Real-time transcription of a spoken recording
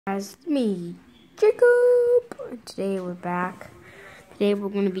Guys, it's me, Jacob. Today we're back. Today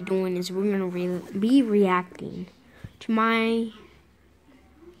what we're going to be doing is we're going to be reacting to my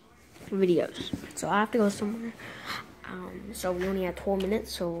videos. So I have to go somewhere. So we only have 12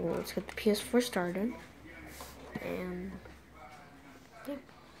 minutes, so let's get the PS4 started. And yeah,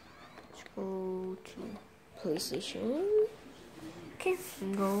 let's go to PlayStation. Okay,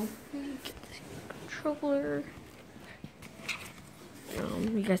 and go get this controller.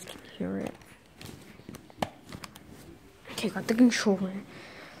 You guys can hear it. Okay, got the controller.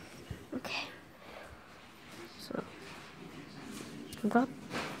 Okay. So, got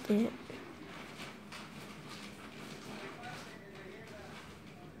it.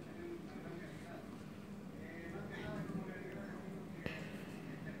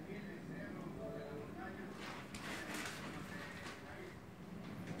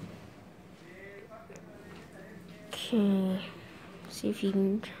 Okay. See if you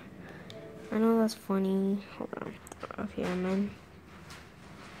can. I know that's funny. Hold on. Okay, I'm in.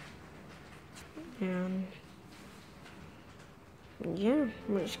 And yeah,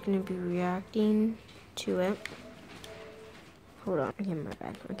 we're just gonna be reacting to it. Hold on. Okay, my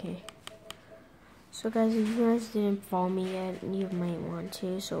bad. Okay. So guys, if you guys didn't follow me yet, you might want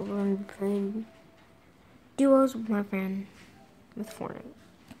to. So we're gonna be playing duos with my friend with Fortnite.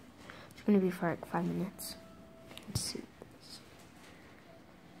 It's gonna be for like 5 minutes. Let's see.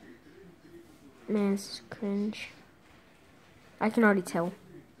 Man, this is cringe. I can already tell.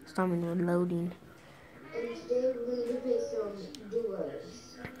 It's not even loading. Instead, we're going to play some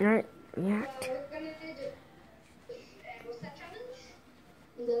duos. Alright, react. We're going to do what's that challenge?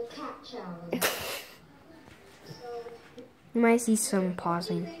 The cat challenge. So, You might see some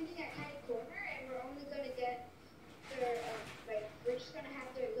pausing. We're just going to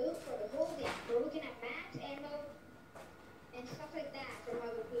have their loot for the whole game. We're looking at maps, ammo, and stuff like that from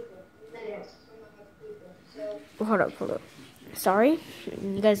other people. So, Hold up. Sorry,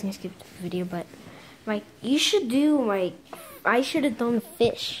 you guys can skip the video, but like you should do like I should have done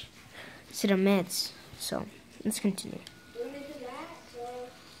fish instead of meds. So let's continue. we're going to do that. So,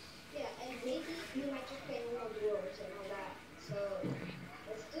 yeah, and maybe you might just play more duos and all that. So,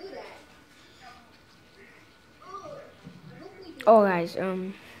 let's do that. Oh guys,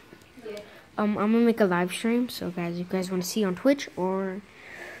 I'm gonna make a live stream. So guys, if you guys want to see on Twitch or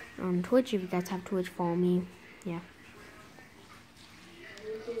on Twitch, if you guys have Twitch, follow me. Yeah.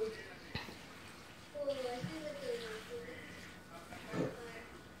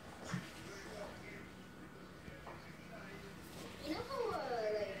 You know how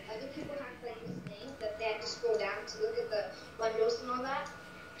other people have like this thing that they have to scroll down to look at the bundles and all that?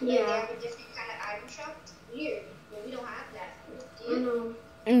 Yeah. They have a different kind of item shop. Weird. But we don't have that. Do you?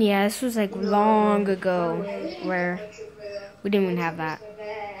 know. Yeah, this was like long ago where we didn't even have that.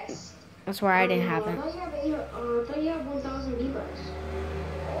 That's why I didn't have it. I thought you had 1,000 V-Bucks.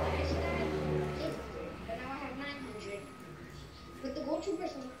 But now I have 900. But the gold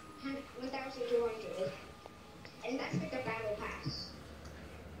troopers 1,200. And that's like the battle pass.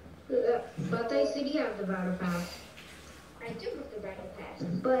 But I thought you said you have the battle pass. I do have the battle pass.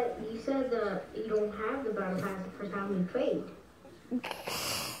 But you said that you don't have the battle pass the first time we played.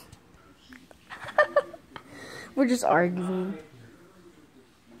 We're just arguing.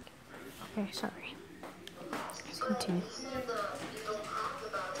 Okay, sorry. Let's continue.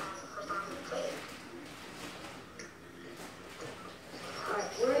 Alright,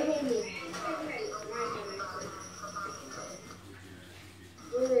 we're landing.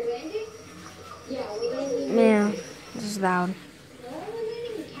 We're landing? Yeah, we're landing. Man, this is loud. No, we're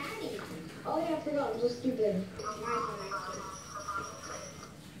landing in Caddy. Oh yeah, I forgot. I'm so stupid.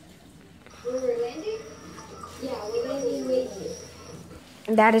 We're landing? Yeah, we're landing Wages.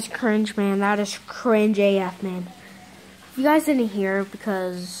 That is cringe, man. That is cringe AF, man. You guys didn't hear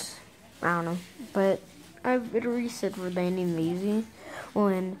because, I don't know, but I literally said we're landing lazy.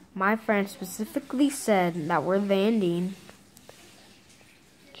 When my friend specifically said that we're landing,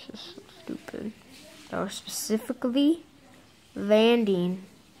 it's just so stupid. That we're specifically landing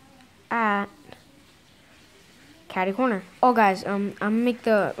at Caddy Corner. Oh, guys, I'm gonna make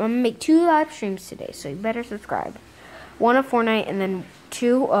 2 live streams today, so you better subscribe. 1 of Fortnite and then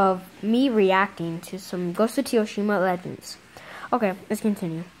 2 of me reacting to some Ghost of Tsushima Legends. Okay, let's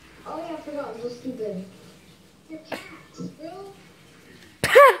continue. Oh yeah, I forgot. I'm so stupid. Your cats, bro.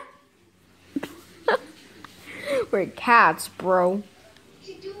 We're cats, bro. What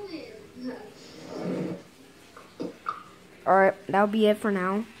you doing? Alright, that'll be it for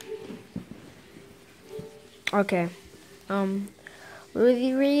now. Okay. Will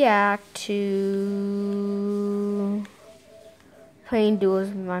we react to playing duos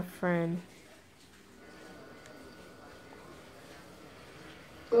with my friend.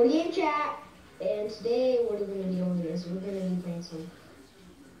 Go to game chat. And today, what are we going to be doing is we're going to be playing some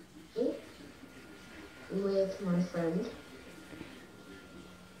with my friend.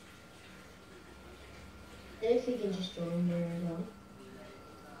 And if you can just join, there we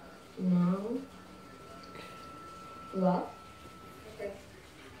go. Now. What? Okay.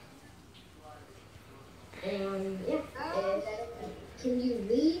 And yeah. Can you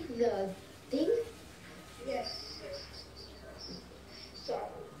leave the thing? Yes. Sorry.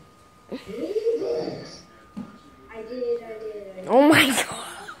 Leave it. I did. Oh my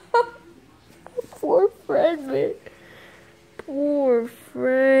god. Poor friend, man. Poor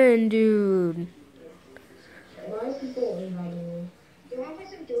friend, dude. Why are people inviting me? Do you want to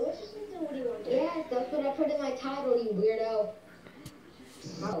play some duos or something? What do you want to do? Yeah, that's what I put in my title, you weirdo.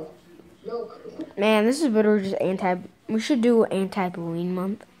 Oh. No. Man, this is literally just we should do anti-bullying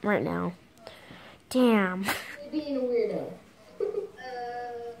month right now. Damn. Being a weirdo.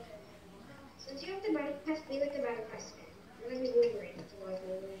 Since you have the battle pass, be like the battle pass skin. Let me Wolverine. So like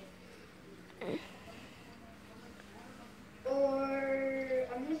Wolverine. Or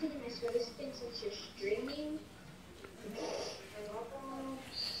I'm gonna think of my sweater skin since you're streaming.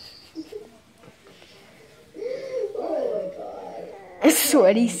 Oh my god.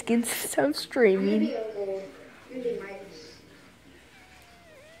 Sweaty skin since I'm streaming. Maybe a gold. Maybe Midas.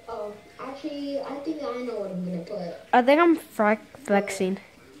 Oh, actually, I think I know what I'm gonna put. I think I'm flexing.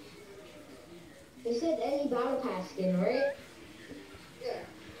 You said any battle pass skin, right? Yeah.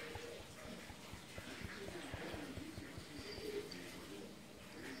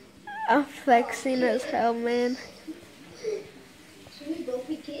 I'm flexing as hell, man. Should we both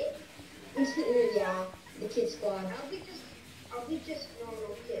be kid? Yeah, the kid squad. I'll be just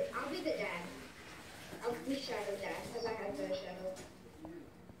normal kid. I'll be the dad. I'll be Shadow Dad because I have the Shadow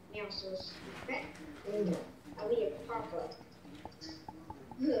Meowsers. Okay? Yeah. I'll be your Papa.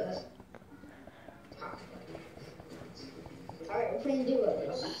 Papa. Alright, we're playing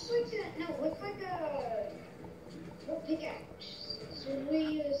duos. Looks like a what pickaxe? Should we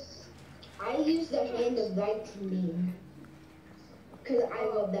use? I use the hand of lightning. Cause I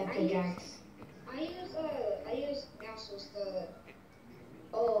love that pickaxe. I use Meowsers the.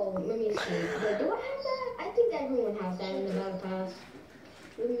 Oh, let me see. Wait, do I have that? I think everyone has that in the battle pass.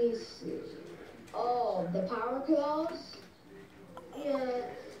 Let me see. Oh, the power claws? Yeah.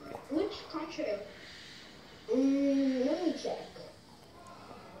 Which country? Let me check.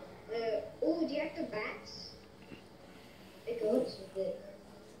 Oh, do you have the bats? It goes with it.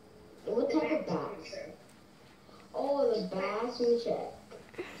 What The type of bats bats? country. Oh, the bats. Let me check.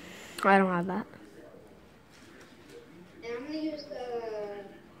 I don't have that. And I'm gonna use the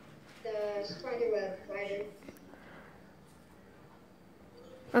spiderweb fighter.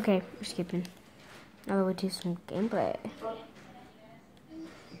 Okay, we're skipping. Now we do some gameplay.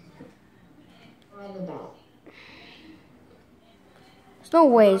 I have a bat. There's no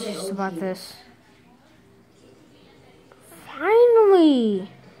way it's just about this. Finally!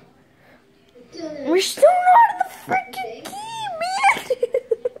 We're still not in the freaking game,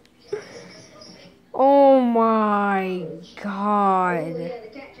 man! Oh my Oh god. yeah, the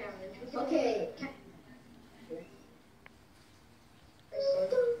cat challenge. We can Okay. do the cat-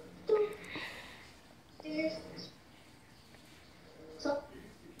 Stairs. So,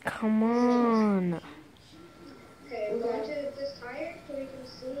 Come on. Okay, we're going to this tire so we can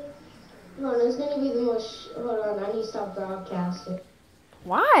see. hold on, it's gonna be the most. Hold on, I need to stop broadcasting.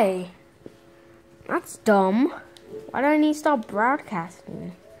 Why? That's dumb. Why do I need to stop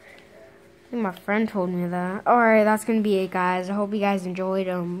broadcasting? I think my friend told me that. Alright, that's gonna be it, guys. I hope you guys enjoyed.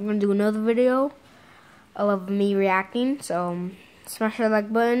 I'm gonna do another video of me reacting. So smash that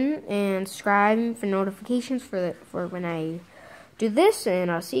like button and subscribe for notifications for when I do this. And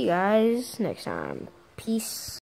I'll see you guys next time. Peace.